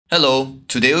Hello,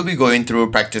 today we'll be going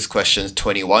through practice questions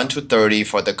 21 to 30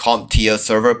 for the CompTIA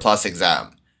Server Plus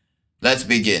exam. Let's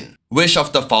begin. Which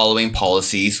of the following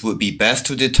policies would be best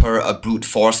to deter a brute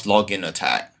force login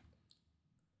attack?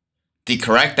 The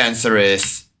correct answer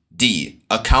is D.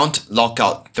 Account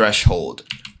lockout threshold.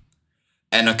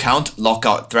 An account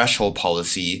lockout threshold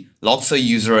policy locks a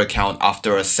user account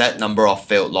after a set number of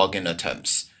failed login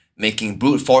attempts, making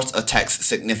brute force attacks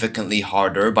significantly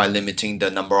harder by limiting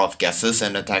the number of guesses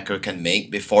an attacker can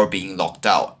make before being locked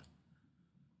out.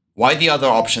 Why the other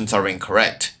options are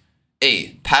incorrect?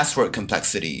 A. Password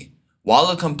complexity. While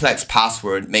a complex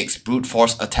password makes brute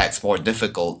force attacks more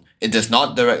difficult, it does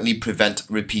not directly prevent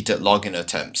repeated login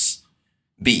attempts.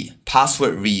 B.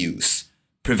 Password reuse.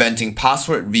 Preventing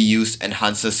password reuse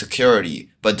enhances security,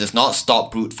 but does not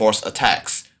stop brute force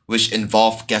attacks, which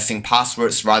involve guessing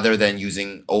passwords rather than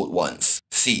using old ones.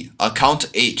 C. Account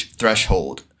age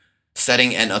threshold.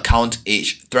 Setting an account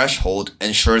age threshold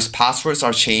ensures passwords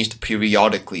are changed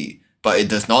periodically, but it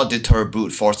does not deter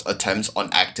brute force attempts on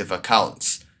active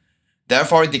accounts.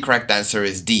 Therefore, the correct answer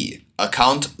is D.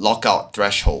 Account lockout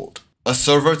threshold. A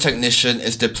server technician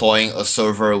is deploying a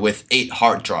server with 8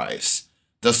 hard drives.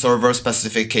 The server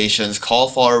specifications call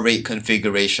for a RAID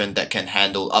configuration that can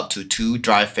handle up to 2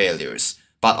 drive failures,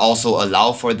 but also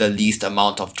allow for the least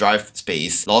amount of drive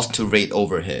space lost to RAID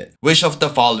overhead. Which of the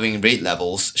following RAID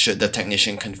levels should the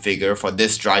technician configure for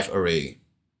this drive array?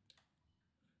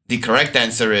 The correct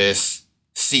answer is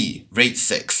C. RAID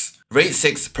 6. RAID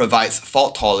 6 provides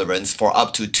fault tolerance for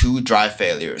up to 2 drive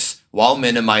failures, while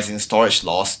minimizing storage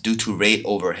loss due to RAID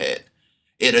overhead.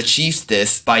 It achieves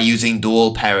this by using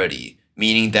dual parity,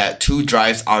 meaning that 2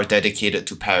 drives are dedicated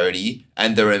to parity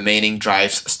and the remaining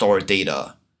drives store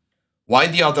data. Why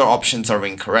the other options are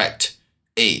incorrect?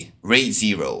 A. RAID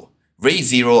 0. RAID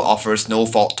 0 offers no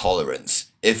fault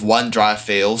tolerance. If one drive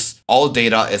fails, all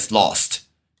data is lost.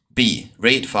 B.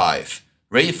 RAID 5.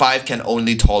 RAID 5 can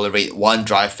only tolerate 1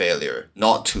 drive failure,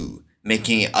 not 2,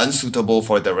 making it unsuitable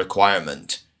for the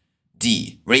requirement.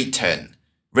 D. RAID 10.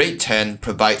 RAID 10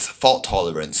 provides fault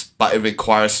tolerance, but it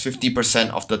requires 50%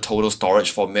 of the total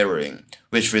storage for mirroring,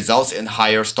 which results in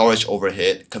higher storage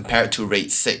overhead compared to RAID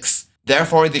 6.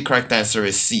 Therefore, the correct answer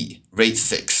is C. RAID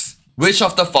 6. Which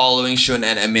of the following should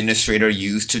an administrator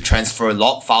use to transfer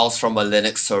log files from a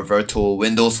Linux server to a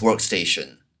Windows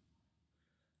workstation?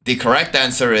 The correct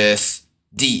answer is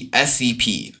D.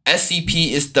 SCP.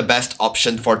 SCP is the best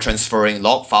option for transferring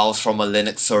log files from a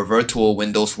Linux server to a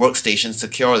Windows workstation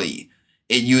securely.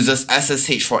 It uses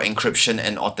SSH for encryption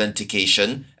and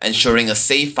authentication, ensuring a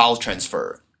safe file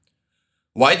transfer.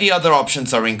 Why the other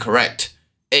options are incorrect?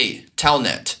 A.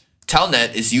 Telnet.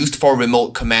 Telnet is used for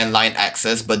remote command line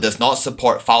access but does not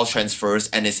support file transfers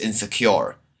and is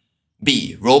insecure.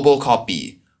 B.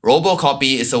 Robocopy.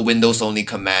 Robocopy is a Windows-only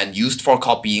command used for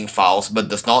copying files but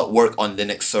does not work on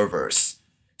Linux servers.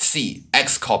 C.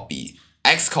 Xcopy.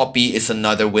 Xcopy is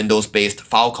another Windows-based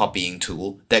file copying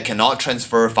tool that cannot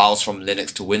transfer files from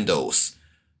Linux to Windows.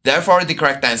 Therefore, the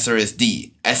correct answer is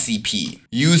D. SCP.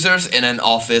 Users in an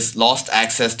office lost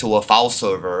access to a file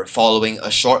server following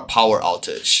a short power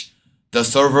outage. The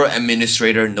server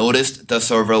administrator noticed the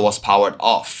server was powered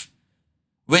off.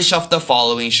 Which of the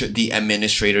following should the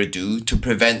administrator do to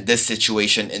prevent this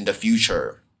situation in the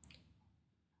future?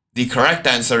 The correct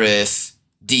answer is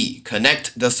D.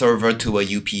 Connect the server to a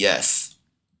UPS.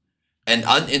 An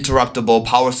uninterruptible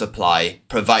power supply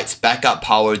provides backup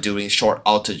power during short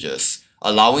outages,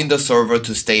 allowing the server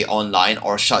to stay online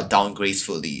or shut down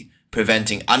gracefully,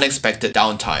 preventing unexpected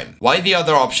downtime. Why the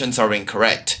other options are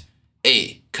incorrect?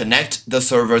 A. Connect the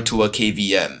server to a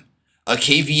KVM. A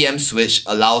KVM switch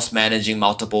allows managing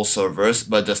multiple servers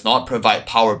but does not provide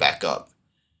power backup.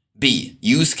 B.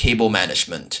 Use cable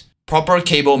management. Proper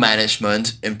cable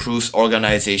management improves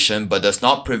organization but does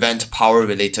not prevent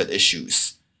power-related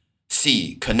issues.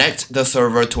 C. Connect the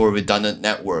server to a redundant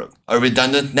network. A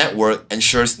redundant network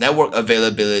ensures network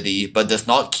availability but does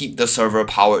not keep the server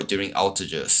powered during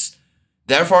outages.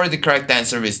 Therefore, the correct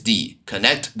answer is D.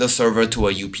 Connect the server to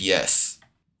a UPS.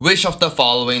 Which of the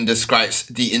following describes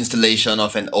the installation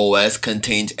of an OS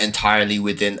contained entirely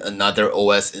within another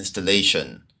OS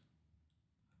installation?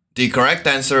 The correct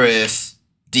answer is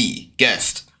D.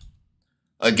 Guest.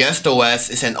 A guest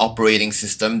OS is an operating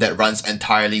system that runs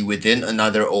entirely within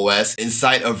another OS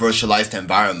inside a virtualized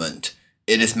environment.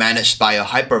 It is managed by a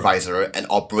hypervisor and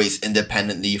operates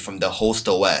independently from the host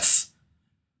OS.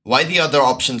 Why the other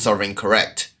options are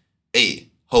incorrect? A.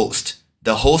 Host.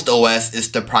 The host OS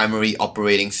is the primary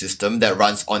operating system that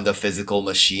runs on the physical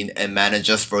machine and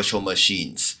manages virtual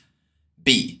machines.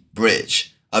 B.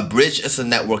 Bridge. A bridge is a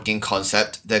networking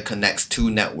concept that connects two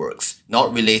networks,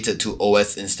 not related to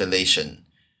OS installation.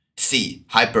 C.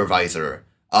 Hypervisor.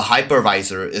 A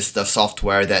hypervisor is the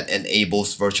software that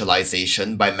enables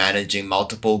virtualization by managing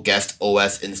multiple guest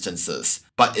OS instances,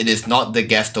 but it is not the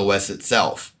guest OS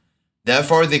itself.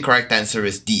 Therefore, the correct answer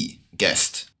is D.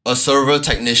 Guest. A server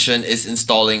technician is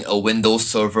installing a Windows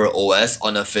Server OS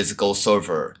on a physical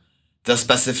server. The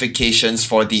specifications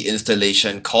for the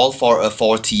installation call for a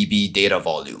 4 TB data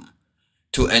volume.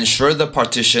 To ensure the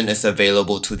partition is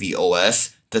available to the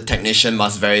OS, the technician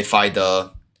must verify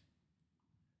the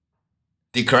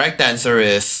correct answer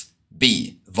is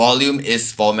B. Volume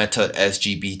is formatted as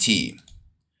GPT.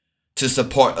 To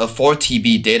support a 4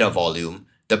 TB data volume,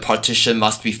 the partition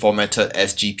must be formatted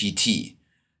as GPT.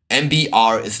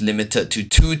 MBR is limited to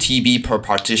 2 TB per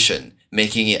partition,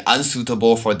 making it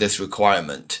unsuitable for this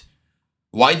requirement.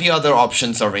 Why the other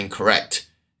options are incorrect?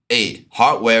 A.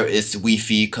 Hardware is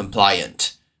Wi-Fi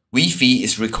compliant. Wi-Fi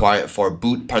is required for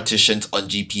boot partitions on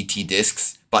GPT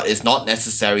disks, but is not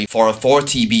necessary for a 4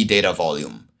 TB data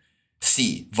volume.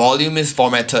 C. Volume is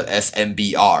formatted as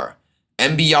MBR.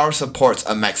 MBR supports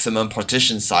a maximum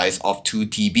partition size of 2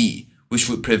 TB, which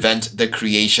would prevent the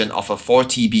creation of a 4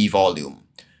 TB volume.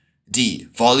 D.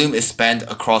 Volume is spanned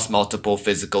across multiple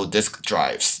physical disk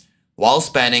drives. While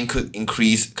spanning could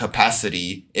increase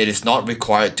capacity, it is not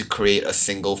required to create a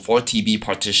single 4 TB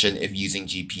partition if using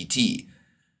GPT.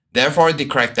 Therefore, the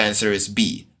correct answer is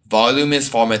B. Volume is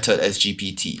formatted as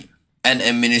GPT. An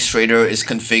administrator is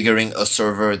configuring a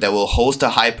server that will host a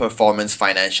high-performance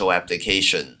financial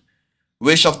application.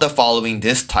 Which of the following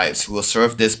disk types will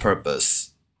serve this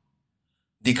purpose?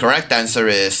 The correct answer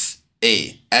is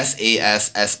A. SAS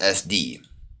SSD.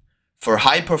 For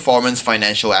high-performance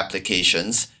financial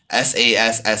applications,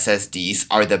 SAS SSDs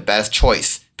are the best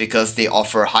choice because they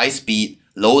offer high speed,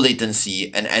 low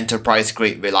latency, and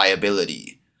enterprise-grade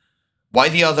reliability. Why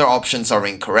the other options are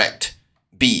incorrect?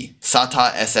 B.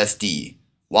 SATA SSD.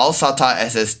 While SATA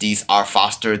SSDs are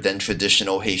faster than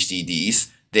traditional HDDs,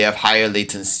 they have higher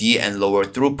latency and lower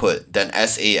throughput than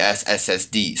SAS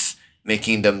SSDs,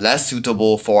 making them less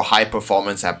suitable for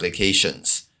high-performance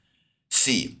applications.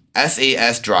 C.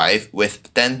 SAS drive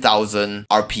with 10,000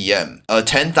 RPM. A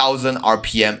 10,000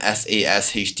 RPM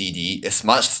SAS HDD is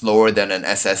much slower than an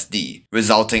SSD,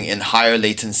 resulting in higher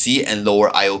latency and lower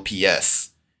IOPS.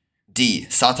 D.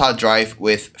 SATA drive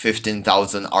with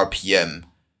 15,000 RPM.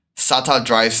 SATA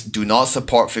drives do not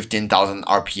support 15,000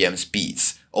 RPM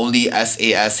speeds. Only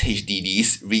SAS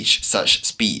HDDs reach such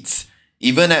speeds.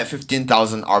 Even at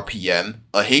 15,000 RPM,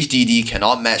 a HDD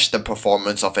cannot match the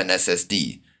performance of an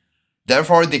SSD.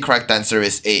 Therefore, the correct answer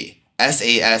is A.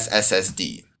 SAS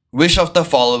SSD. Which of the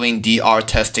following DR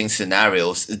testing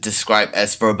scenarios is described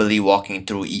as verbally walking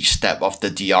through each step of the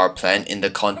DR plan in the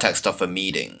context of a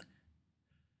meeting?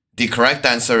 The correct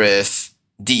answer is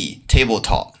D.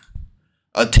 Tabletop.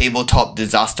 A tabletop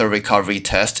disaster recovery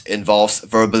test involves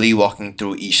verbally walking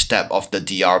through each step of the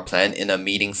DR plan in a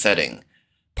meeting setting.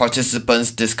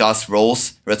 Participants discuss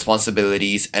roles,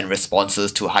 responsibilities, and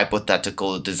responses to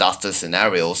hypothetical disaster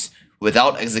scenarios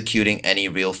without executing any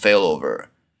real failover.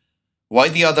 Why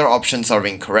the other options are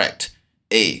incorrect?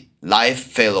 A. Live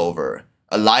failover.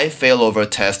 A live failover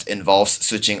test involves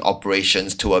switching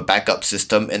operations to a backup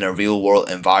system in a real-world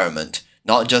environment,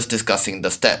 not just discussing the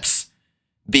steps.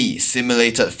 B.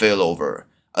 Simulated failover.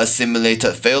 A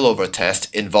simulated failover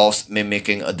test involves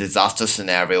mimicking a disaster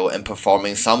scenario and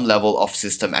performing some level of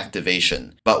system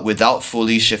activation, but without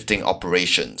fully shifting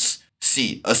operations.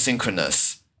 C.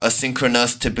 Asynchronous.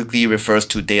 Asynchronous typically refers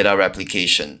to data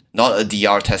replication, not a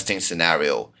DR testing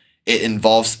scenario. It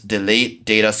involves delayed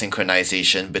data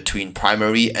synchronization between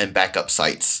primary and backup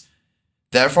sites.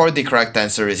 Therefore, the correct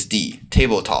answer is D.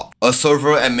 Tabletop. A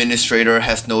server administrator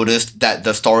has noticed that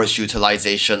the storage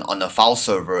utilization on a file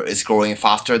server is growing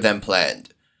faster than planned.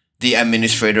 The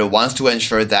administrator wants to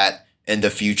ensure that, in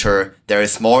the future, there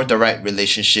is more direct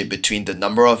relationship between the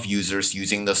number of users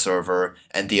using the server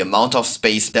and the amount of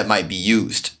space that might be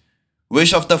used.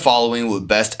 Which of the following would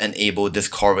best enable this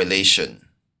correlation?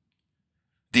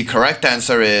 The correct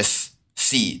answer is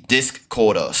C. Disk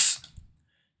quotas.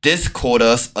 Disk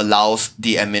quotas allows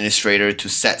the administrator to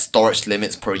set storage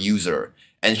limits per user,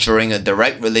 ensuring a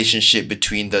direct relationship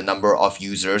between the number of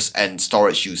users and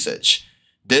storage usage.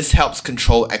 This helps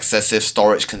control excessive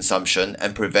storage consumption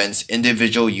and prevents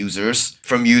individual users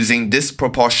from using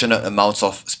disproportionate amounts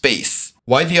of space.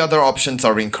 Why the other options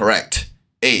are incorrect?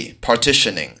 A.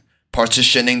 Partitioning.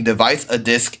 Partitioning divides a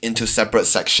disk into separate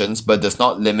sections but does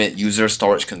not limit user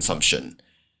storage consumption.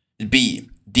 B.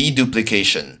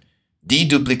 Deduplication.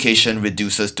 Deduplication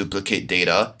reduces duplicate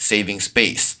data, saving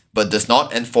space, but does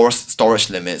not enforce storage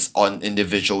limits on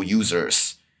individual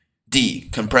users. D.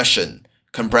 Compression.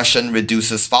 Compression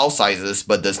reduces file sizes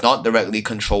but does not directly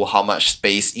control how much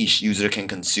space each user can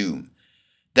consume.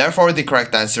 Therefore, the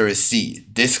correct answer is C.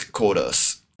 Disk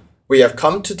coders. We have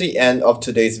come to the end of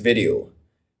today's video.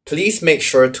 Please make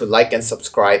sure to like and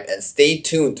subscribe and stay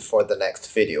tuned for the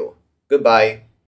next video. Goodbye.